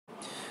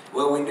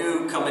Well, we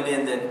knew coming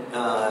in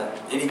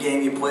that any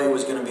game you play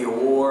was going to be a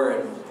war,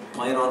 and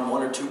playing on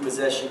 1 or 2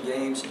 possession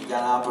games, you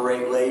got to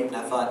operate late. And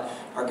I thought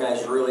our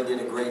guys really did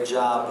a great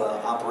job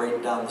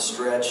operating down the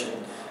stretch,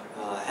 and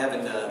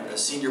having a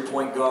senior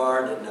point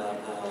guard and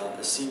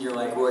a senior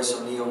like Royce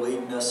O'Neal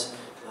leading us.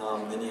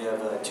 Then you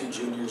have 2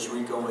 juniors,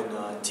 Rico and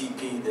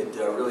TP, that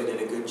really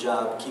did a good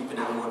job keeping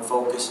everyone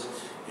focused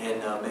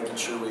and making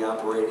sure we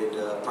operated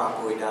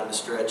properly down the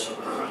stretch.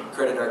 And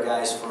credit our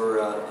guys for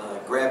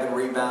grabbing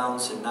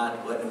rebounds and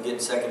not letting them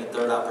get second and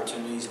third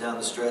opportunities down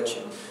the stretch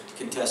and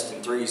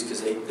contesting threes,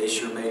 because they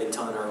sure made a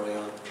ton early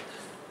on.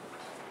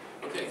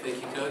 Okay, thank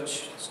you,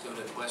 Coach. Let's go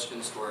to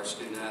questions for our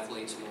student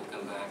athletes, and we'll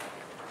come back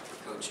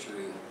for Coach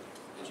Drew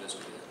in just a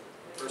bit.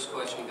 First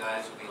question,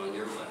 guys, will be on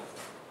your left.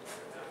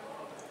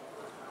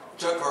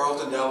 Chuck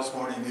Carlton, Dallas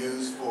Morning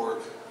News for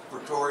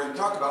Tori.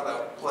 Talk about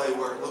that play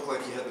where it looked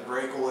like you had the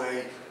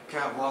breakaway,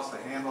 kind of lost the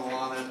handle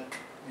on it,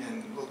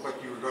 and looked like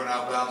you were going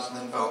out of bounds, and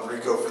then found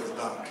Rico for the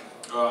dunk.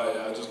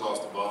 Yeah, I just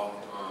lost the ball.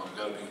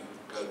 Gotta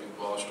be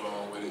ball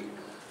strong with it.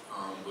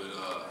 But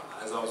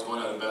as I was going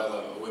out of bounds, I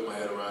whipped my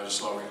head around. I just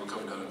saw Rico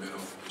coming down the middle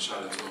and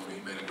shot it to him.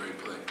 He made a great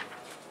play.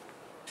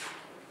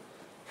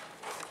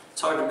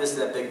 It's hard to miss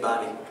that big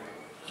body.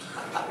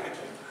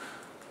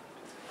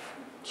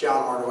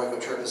 John Martin,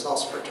 Waco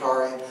also for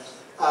Tari.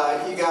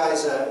 You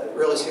guys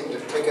really seemed to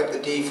pick up the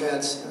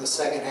defense in the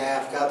second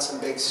half, got some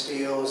big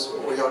steals.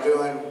 What were y'all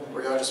doing?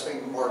 Were y'all just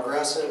being more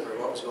aggressive, or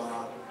what was going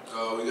on?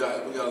 We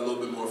got a little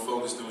bit more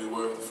focused than we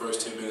were the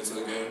first 10 minutes of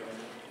the game.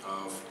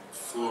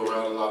 Flew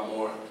around a lot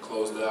more,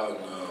 closed out,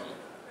 and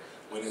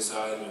went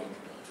inside and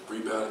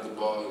rebounded the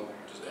ball,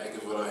 just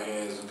active with our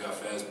hands and got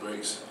fast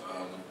breaks.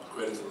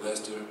 Credit to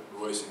Lester,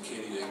 Royce, and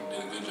Kenny. They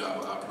did a good job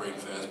of operating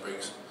fast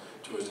breaks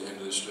towards the end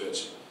of the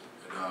stretch,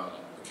 and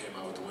we came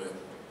out with the win.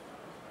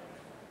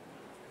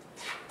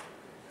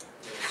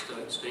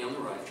 Stay on the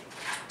right.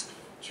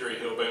 Jerry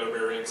Hill, Baylor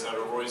Bears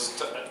Insider.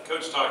 Royce,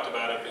 Coach talked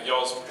about it, but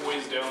y'all's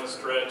poised down the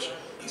stretch.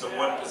 It's a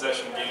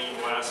 1-possession game,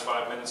 last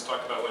 5 minutes.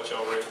 Talk about what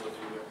y'all were able to do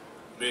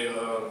there.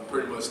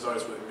 Pretty much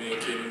starts with me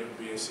and Kenny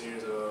being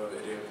seniors, and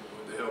then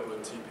with the help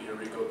of TP and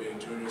Rico being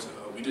juniors.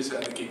 We just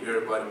had to keep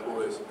everybody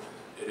poised.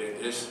 And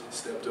then Ish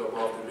stepped up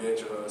off the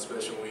bench,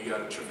 especially when we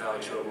got in foul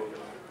trouble.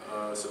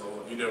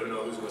 So you never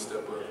know who's going to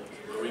step up.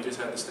 But we just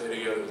had to stay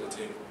together as a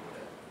team.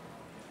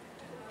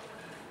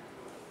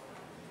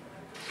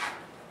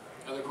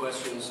 Other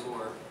questions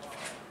for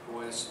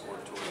Royce or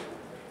Tori?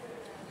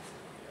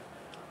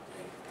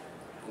 Okay.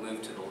 We'll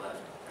move to the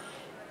left.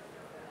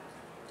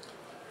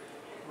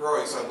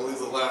 Royce, I believe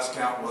the last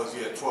count was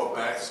you had 12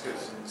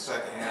 baskets in the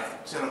second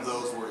half. 10 of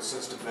those were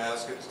assisted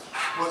baskets.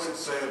 What does it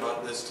say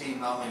about this team,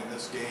 not only in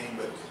this game,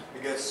 but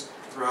I guess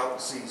throughout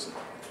the season?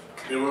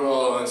 I mean, we're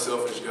all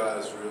unselfish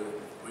guys, really.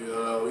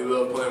 We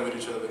love playing with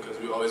each other because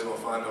we're always going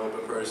to find an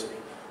open person.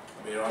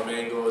 I mean, our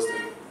main goal is to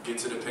get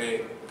to the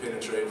paint,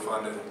 penetrate,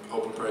 find an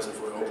open person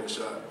for an open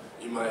shot.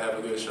 You might have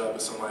a good shot,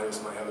 but somebody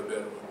else might have a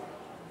better one.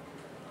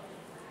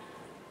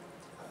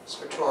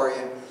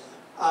 Victorian,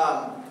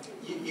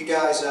 you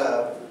guys,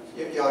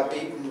 y'all had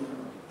beaten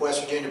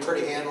West Virginia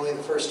pretty handily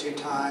the first 2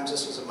 times.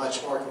 This was a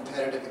much more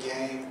competitive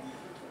game.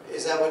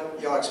 Is that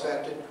what y'all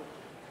expected?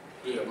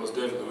 Yeah, most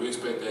definitely. We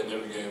expect that in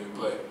every game we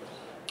play.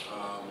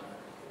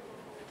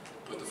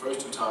 But the first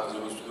 2 times,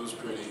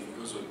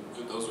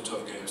 those were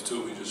tough games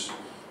too. We just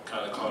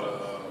kind of caught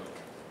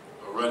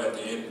a run at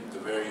the end, the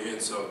very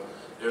end. So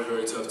they're a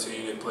very tough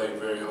team. They played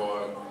very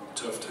hard.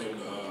 Tough team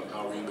to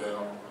out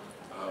rebound.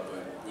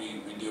 But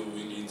we did what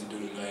we needed to do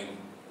tonight. And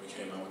we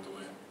came out with the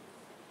win.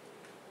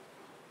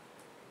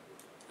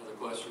 Other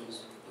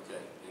questions?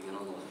 Okay, hang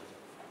on the line.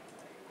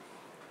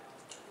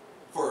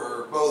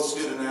 For both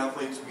student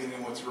athletes,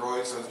 beginning with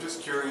Royce, I was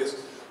just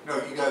curious,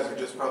 you guys are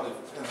just probably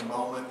in the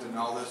moment and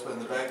all this, but in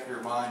the back of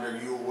your mind, are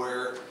you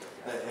aware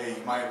that, hey,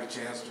 you might have a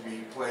chance to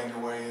be playing your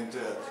way into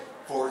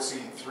 4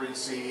 seed, 3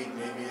 seed,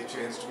 maybe a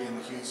chance to be in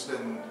the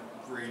Houston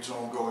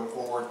regional going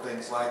forward,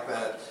 things like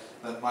that,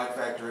 that might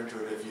factor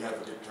into it if you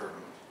have a good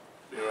tournament?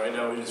 Yeah, right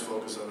now we just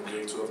focus on the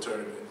Big 12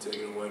 tournament,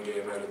 taking it 1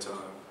 game at a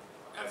time.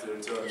 After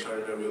the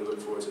tournament, we'll look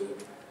forward to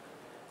it.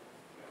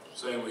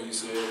 Same what he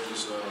said,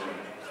 just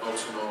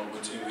focusing on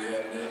what team we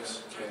have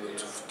next.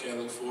 Can't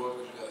look forward.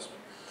 We got some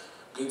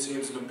good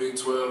teams in the Big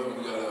 12, and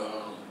we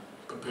gotta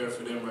prepare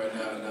for them right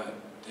now and not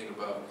think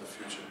about the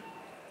future.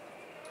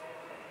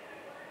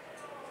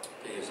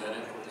 Okay, is that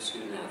it for the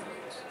student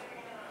athletes?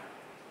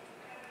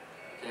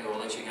 Okay, we'll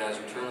let you guys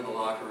return to the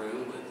locker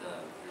room with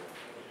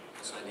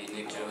SID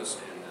Nick Jost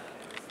and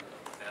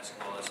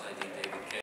basketball SID David K.